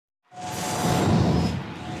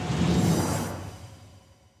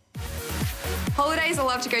Holidays, I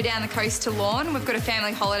love to go down the coast to Lorne. We've got a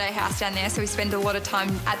family holiday house down there, so we spend a lot of time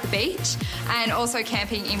at the beach, and also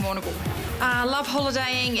camping in Warrnambool. I love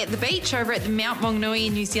holidaying at the beach over at the Mount Maunganui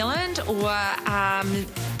in New Zealand, or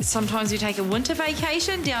sometimes we take a winter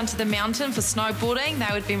vacation down to the mountain for snowboarding.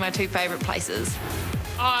 They would be my two favourite places.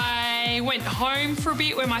 I went home for a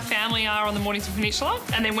bit where my family are on the Mornington Peninsula,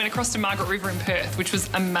 and then went across to Margaret River in Perth, which was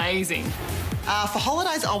amazing. For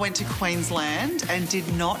holidays, I went to Queensland and did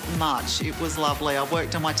not much. It was lovely. I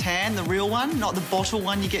worked on my tan, the real one, not the bottle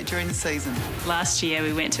one you get during the season. Last year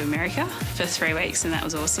we went to America for 3 weeks and that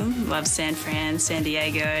was awesome. Loved San Fran, San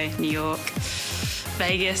Diego, New York,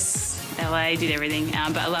 Vegas, LA, did everything.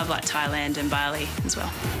 But I love like Thailand and Bali as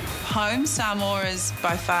well. Home, Samoa is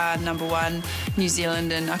by far #1, New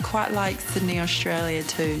Zealand, and I quite like Sydney, Australia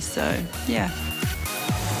too, so yeah.